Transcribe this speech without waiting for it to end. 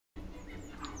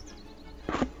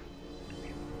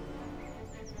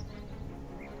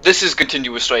This is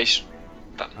continuation.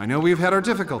 I know we've had our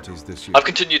difficulties this year. I've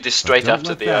continued this straight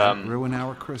after the ruin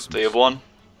our Christmas. the other one.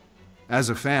 As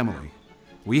a family,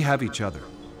 we have each other.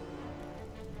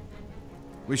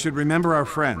 We should remember our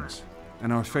friends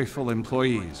and our faithful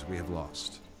employees we have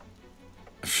lost.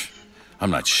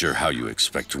 I'm not sure how you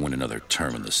expect to win another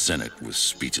term in the Senate with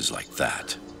speeches like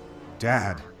that.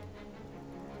 Dad.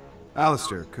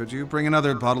 Alistair, could you bring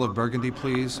another bottle of Burgundy,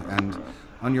 please? And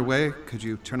on your way, could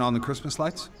you turn on the Christmas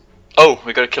lights? Oh,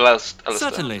 we gotta kill Alistair.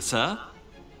 Certainly, sir.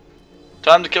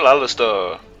 Time to kill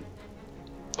Alistair.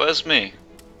 Where's me?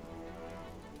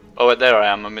 Oh, wait, there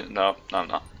I am. No, I'm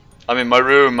not. I'm in my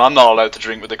room. I'm not allowed to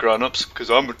drink with the grown-ups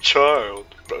because I'm a child.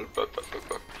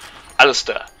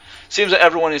 Alistair. Seems that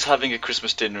everyone is having a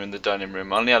Christmas dinner in the dining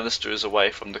room. Only Alistair is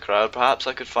away from the crowd. Perhaps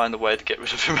I could find a way to get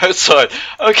rid of him outside.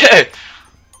 Okay.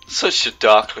 Such a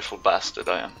dark little bastard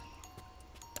I am.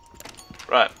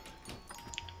 Right.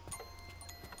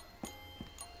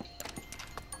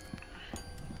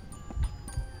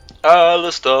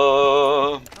 Alistair.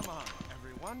 Come on,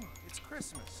 everyone. It's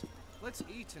Christmas. Let's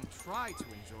eat and try to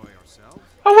enjoy ourselves.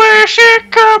 I wish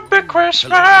it could be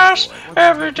Christmas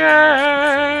every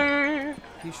day.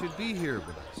 He should be here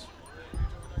with us.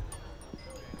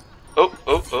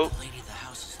 Oh.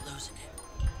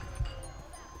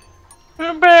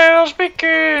 The bells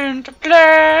begin to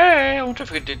play. I wonder if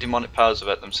we could do demonic powers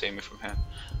without them seeing me from here.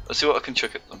 Let's see what I can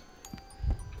chuck at them.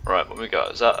 Right, what we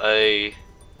got? Is that a...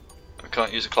 We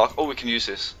can't use a clock. Oh, we can use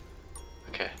this.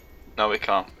 Okay. No, we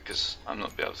can't because I'm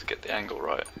not be able to get the angle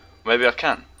right. Maybe I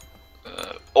can.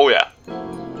 Oh yeah.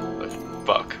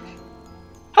 Fuck.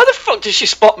 How the fuck did she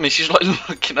spot me? She's like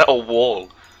looking at a wall.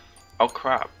 Oh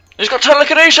crap. He's got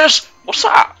telekinesis! What's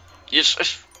that?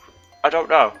 Yes, I don't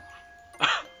know.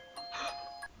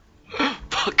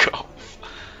 Fuck off.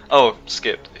 Oh,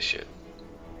 skip this shit.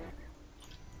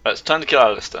 Right, it's time to kill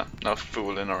Alistair. No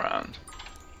fooling around.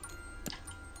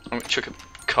 I'm gonna chuck a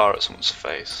car at someone's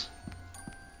face.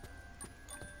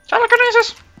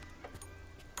 Telekinesis!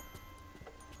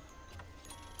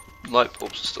 Light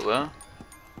bulbs are still there.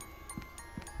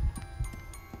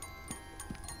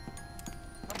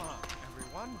 Come on,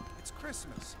 everyone. It's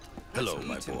Christmas. Hello,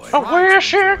 my boy. I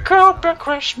wish it could be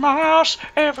Christmas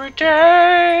every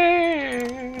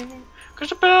day. Cause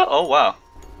the bell. Oh wow.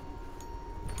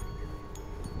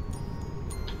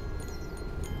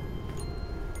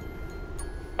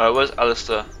 Alright, where's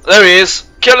Alistair? There he is!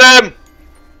 Kill him!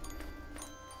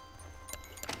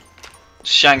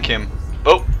 Shank him.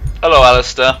 Oh, hello,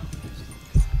 Alistair.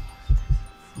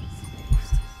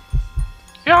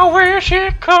 I wish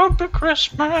it could be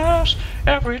Christmas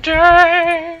every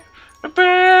day. The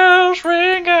bells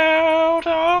ring out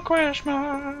on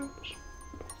Christmas.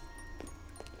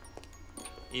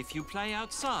 If you play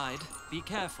outside, be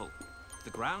careful. The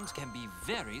ground can be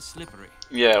very slippery.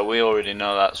 Yeah, we already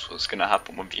know that's what's gonna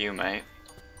happen with you, mate.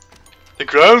 The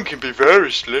ground can be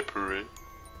very slippery.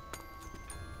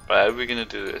 Right, how are we gonna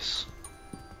do this?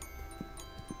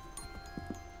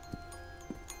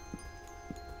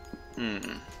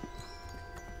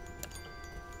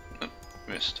 Oh,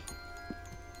 missed.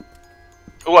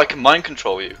 Oh, I can mind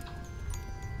control you.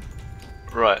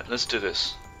 Right, let's do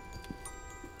this.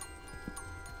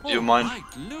 Do you mind?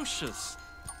 Right, Lucius.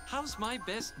 How's my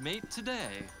best mate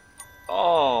today?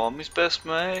 Oh, I'm his best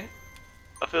mate.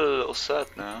 I feel a little sad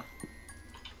now.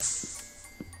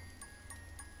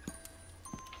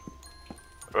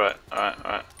 Right,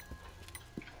 alright.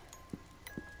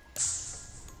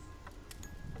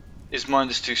 His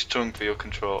mind is too strong for your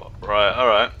control. Right,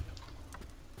 alright.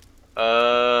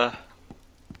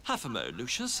 Half a mo,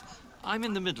 Lucius. I'm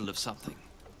in the middle of something.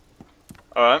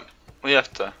 Alright, we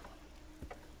have to.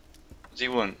 What do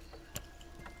you want?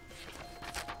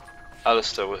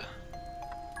 Alistair,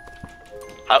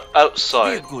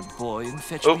 outside. Be a good boy and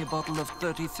fetch me a bottle of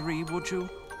 33, would you?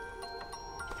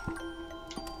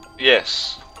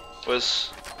 Yes.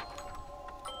 Where's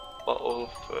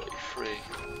bottle 33?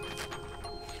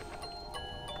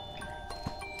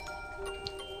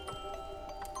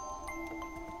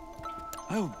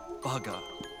 Oh, bugger.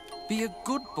 Be a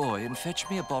good boy and fetch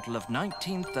me a bottle of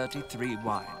 1933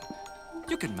 wine.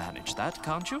 You can manage that,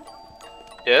 can't you?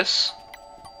 Yes.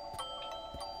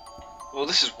 Well,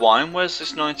 this is wine. Where's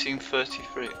this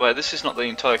 1933? Wait, this is not the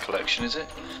entire collection, is it?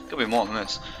 Could be more than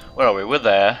this. Where are we? We're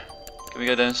there. Can we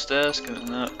go downstairs?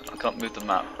 No, I can't move the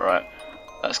map. Right.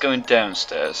 That's going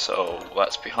downstairs, so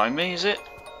that's behind me, is it?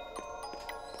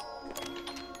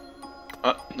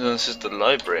 Oh, no, this is the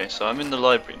library, so I'm in the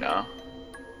library now.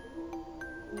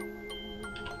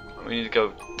 We need to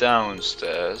go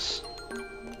downstairs.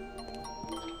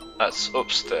 That's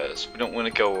upstairs. We don't want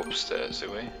to go upstairs, do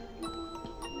we?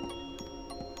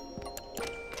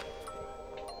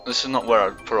 This is not where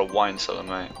I'd put a wine cellar,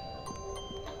 mate.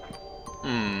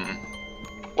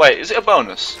 Wait, is it a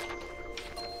bonus?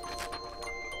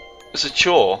 It's a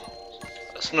chore.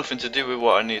 That's nothing to do with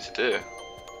what I need to do.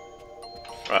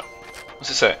 Right, what's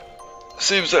it say?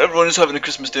 Seems that everyone is having a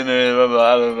Christmas dinner. Blah,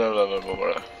 blah, blah, blah, blah, blah, blah.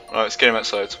 Right, let's get him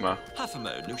outside tomorrow. Half a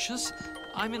mo, Lucius.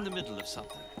 I'm in the middle of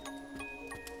something.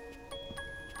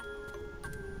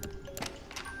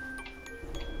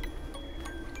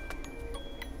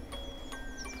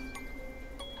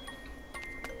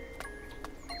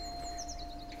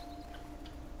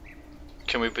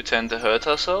 Can we pretend to hurt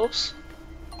ourselves?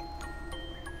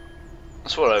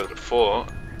 That's what I would have thought.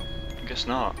 I guess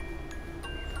not.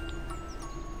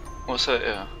 What's that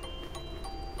here?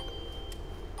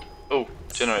 Oh,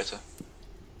 generator.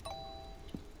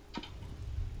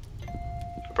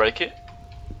 Break it?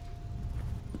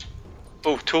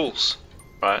 Oh, tools.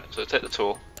 Right, so take the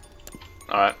tool.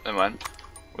 Alright, never mind.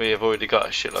 We have already got a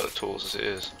shitload of tools as it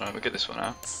is. Alright, we'll get this one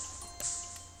out.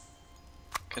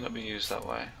 Cannot be used that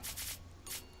way.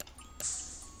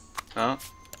 No?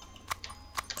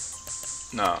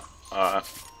 No. Alright.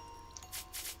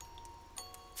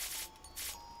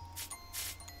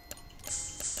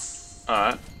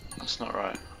 Alright. That's not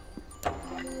right.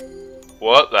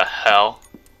 What the hell?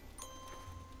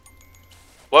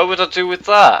 What would I do with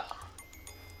that?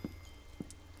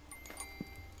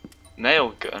 Nail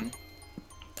gun?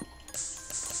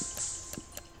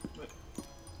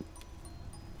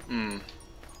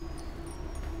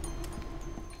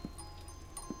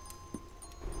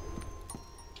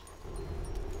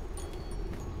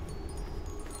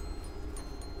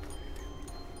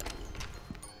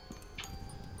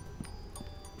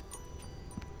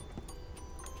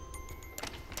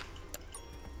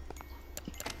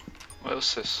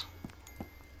 What's this?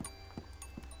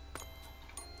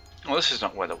 Well, this is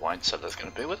not where the wine cellar is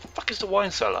going to be. Where the fuck is the wine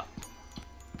cellar?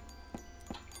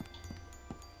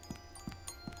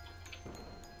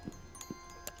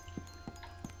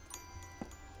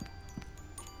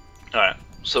 Alright,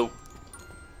 so...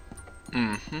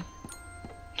 There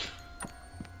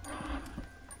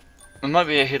might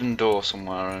be a hidden door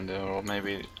somewhere around there, or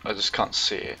maybe I just can't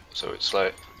see it. So it's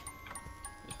like...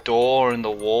 a door in the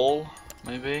wall,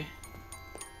 maybe?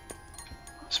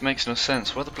 This makes no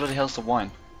sense. Where the bloody hell's the wine?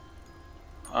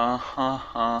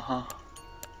 I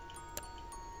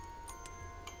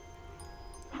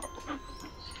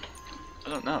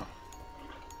don't know.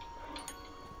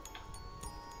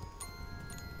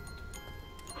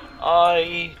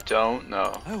 I don't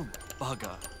know. Oh,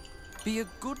 bugger. Be a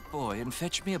good boy and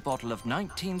fetch me a bottle of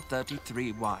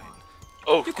 1933 wine.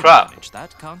 Oh, You can crap. manage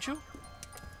that, can't you?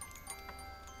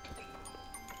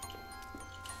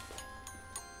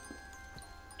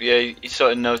 Yeah, you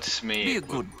sort of noticed me. Be a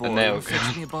good boy nail and gun.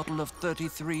 fetch me a bottle of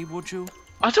 33, would you?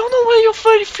 I don't know where your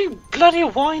 33 bloody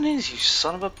wine is, you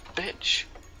son of a bitch.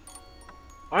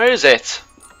 Where is it?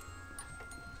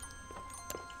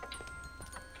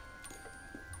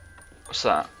 What's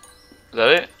that? Is that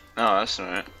it? No, that's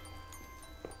not it.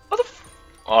 What the f—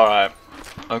 Alright.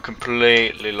 I'm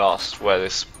completely lost where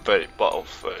this bottle of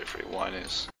 33 wine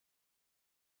is.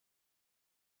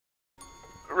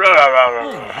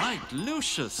 Alright,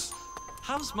 Lucius.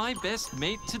 How's my best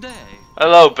mate today?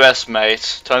 Hello, best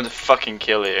mate. Time to fucking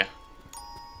kill you.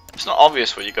 It's not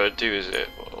obvious what you gotta do, is it?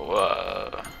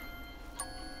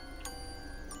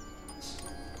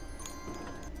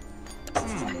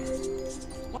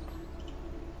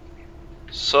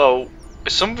 So,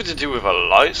 it's something to do with a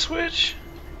light switch?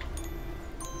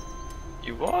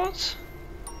 You what?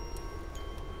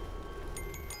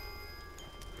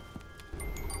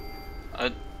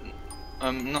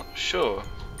 I'm not sure.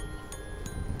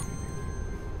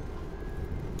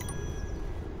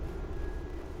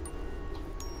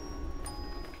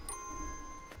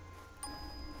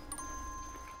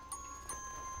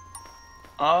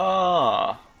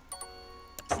 Ah.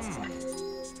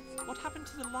 What happened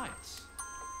to the lights?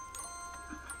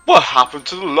 What happened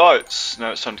to the lights?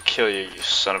 Now it's time to kill you, you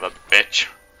son of a bitch.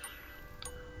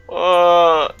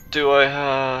 What do I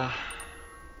have?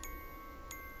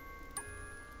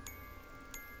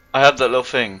 I have that little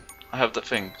thing. I have that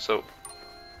thing. So,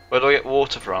 where do I get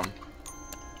water from?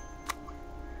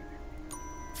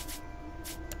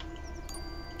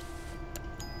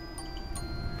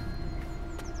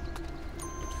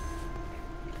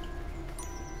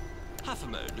 Half a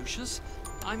mo, Lucius.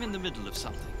 I'm in the middle of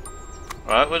something.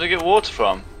 Right, where do I get water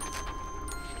from?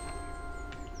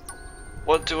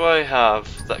 What do I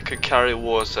have that could carry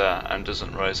water and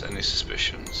doesn't raise any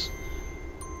suspicions?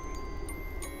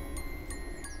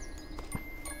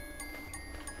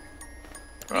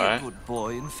 Be Right. a good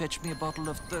boy and fetch me a bottle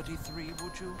of 33,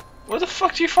 would you? Where the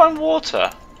fuck do you find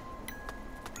water?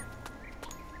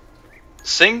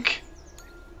 Sink?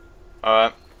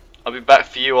 Alright. I'll be back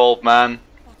for you, old man.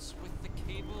 What's with the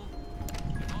cable?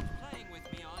 You're not playing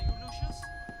with me, are you, Lucius?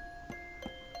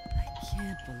 I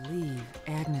can't believe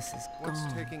Agnes is gone. What's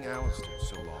taking Alistair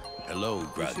so long? Hello, He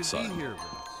should grandson. be here with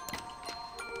us.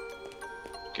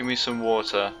 Give me some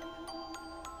water.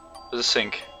 There's a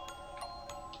sink.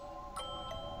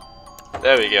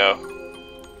 There we go.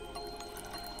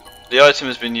 The item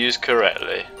has been used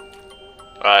correctly.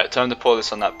 Alright, time to pour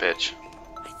this on that bitch.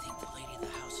 I think the lady of the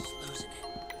house is losing it.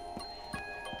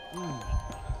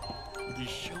 The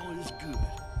show is good.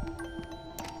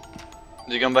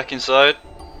 Has he gone back inside?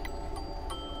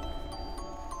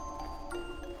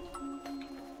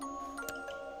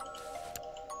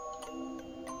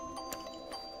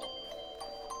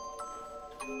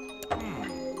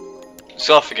 It's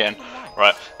off again.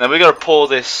 Right, now we gotta pour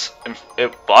this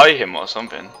by him or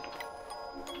something.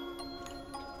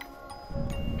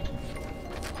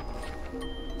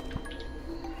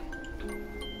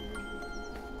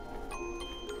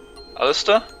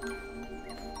 Alistair?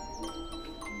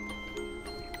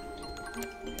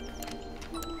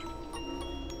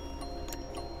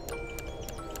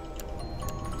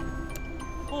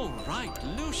 All right,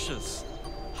 Lucius.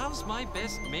 How's my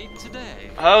best mate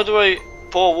today? How do I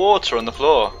pour water on the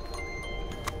floor?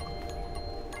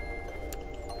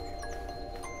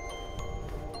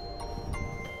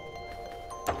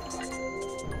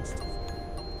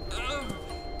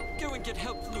 Go and get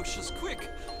help, Lucius, quick.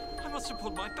 I must have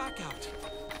pulled my back out.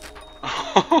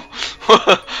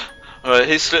 Alright,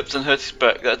 he slipped and hurt his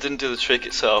back. That didn't do the trick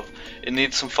itself. It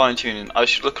needs some fine tuning. I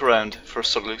should look around for a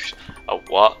solution. A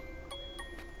what?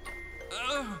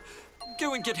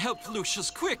 Go and get help,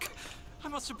 Lucius, quick. I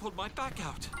must have pulled my back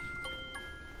out.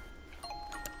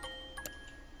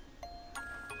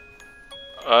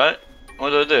 Alright,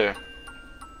 what do I do?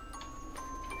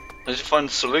 I should find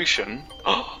a solution.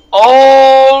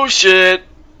 Oh shit!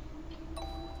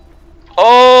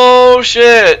 Oh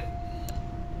shit!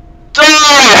 Die,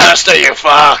 Alistair, you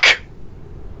fuck!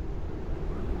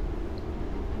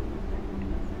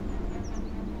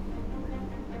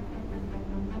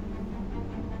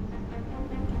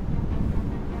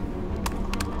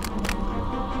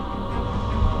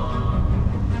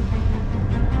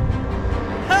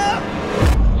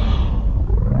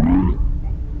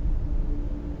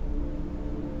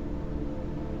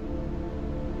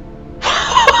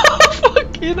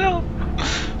 You know.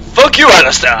 Fuck you,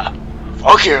 Alistair!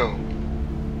 Fuck you!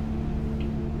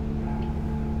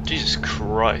 Jesus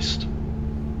Christ.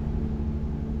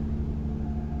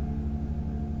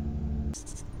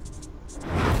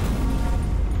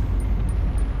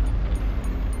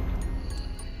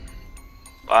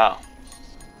 Wow.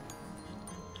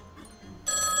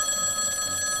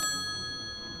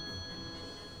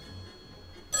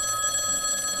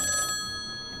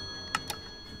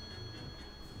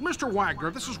 Mr.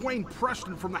 Wagner, this is Wayne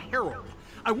Preston from the Herald.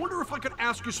 I wonder if I could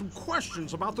ask you some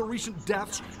questions about the recent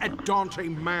deaths at Dante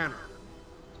Manor.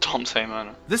 Dante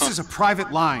Manor. This is a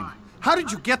private line. How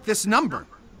did you get this number?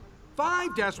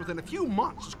 5 deaths within a few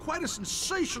months is quite a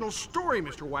sensational story,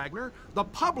 Mr. Wagner. The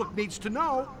public needs to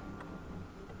know.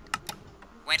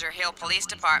 Winter Hill Police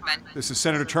Department. This is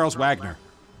Senator Charles Wagner.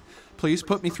 Please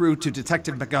put me through to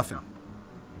Detective McGuffin.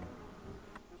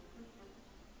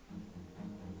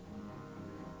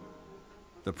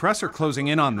 The press are closing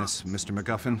in on this, Mr.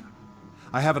 McGuffin.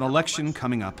 I have an election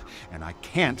coming up, and I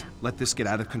can't let this get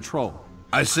out of control.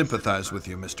 I sympathize with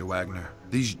you, Mr. Wagner.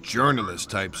 These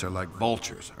journalist types are like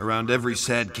vultures around every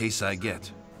sad case I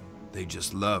get. They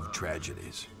just love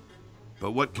tragedies.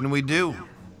 But what can we do?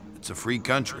 It's a free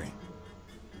country.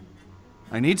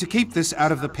 I need to keep this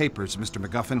out of the papers, Mr.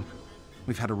 McGuffin.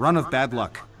 We've had a run of bad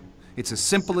luck. It's as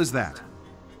simple as that.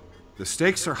 The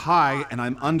stakes are high, and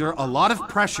I'm under a lot of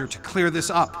pressure to clear this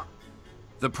up.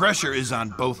 The pressure is on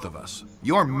both of us.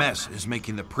 Your mess is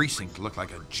making the precinct look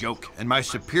like a joke, and my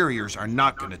superiors are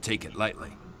not going to take it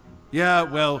lightly. Yeah,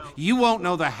 well, you won't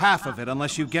know the half of it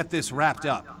unless you get this wrapped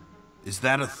up. Is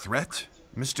that a threat,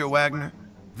 Mr. Wagner?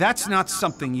 That's not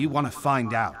something you want to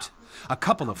find out. A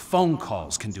couple of phone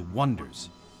calls can do wonders.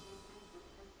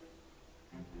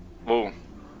 Whoa.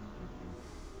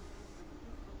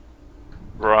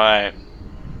 Right.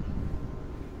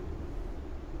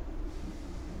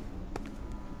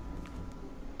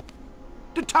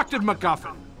 Detective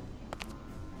McGuffin.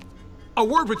 A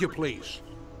word with you, please.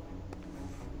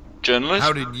 Journalist?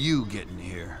 How did you get in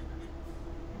here?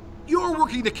 You're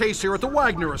working the case here at the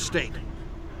Wagner estate.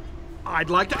 I'd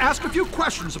like to ask a few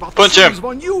questions about the Punch him. series of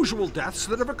unusual deaths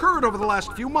that have occurred over the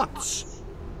last few months.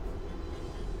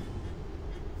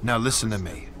 Now listen to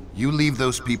me. You leave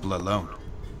those people alone.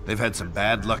 They've had some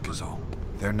bad luck is all.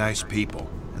 They're nice people,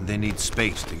 and they need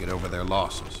space to get over their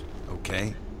losses,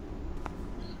 okay?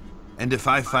 And if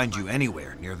I find you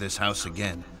anywhere near this house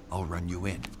again, I'll run you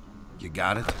in. You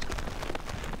got it?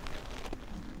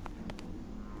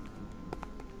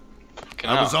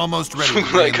 I was almost ready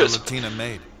to bring in the Latina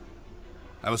maid.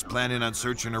 I was planning on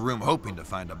searching her room, hoping to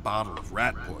find a bottle of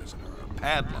rat poison or a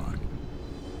padlock.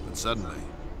 But suddenly,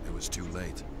 it was too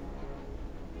late.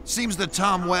 Seems that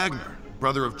Tom Wagner,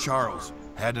 brother of Charles,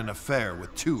 had an affair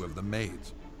with 2 of the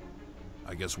maids.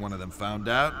 I guess one of them found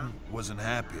out and wasn't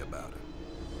happy about it.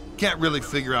 Can't really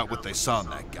figure out what they saw in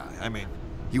that guy. I mean,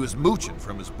 he was mooching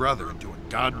from his brother and doing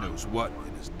God knows what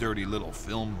in his dirty little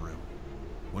film room.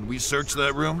 When we searched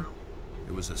that room,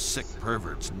 it was a sick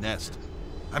pervert's nest.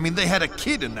 I mean, they had a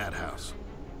kid in that house.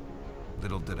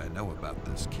 Little did I know about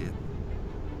this kid.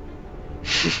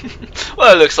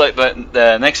 Well, it looks like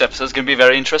the next episode is going to be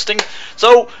very interesting.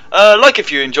 So, like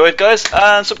if you enjoyed, guys,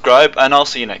 and subscribe, and I'll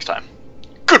see you next time.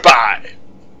 Goodbye!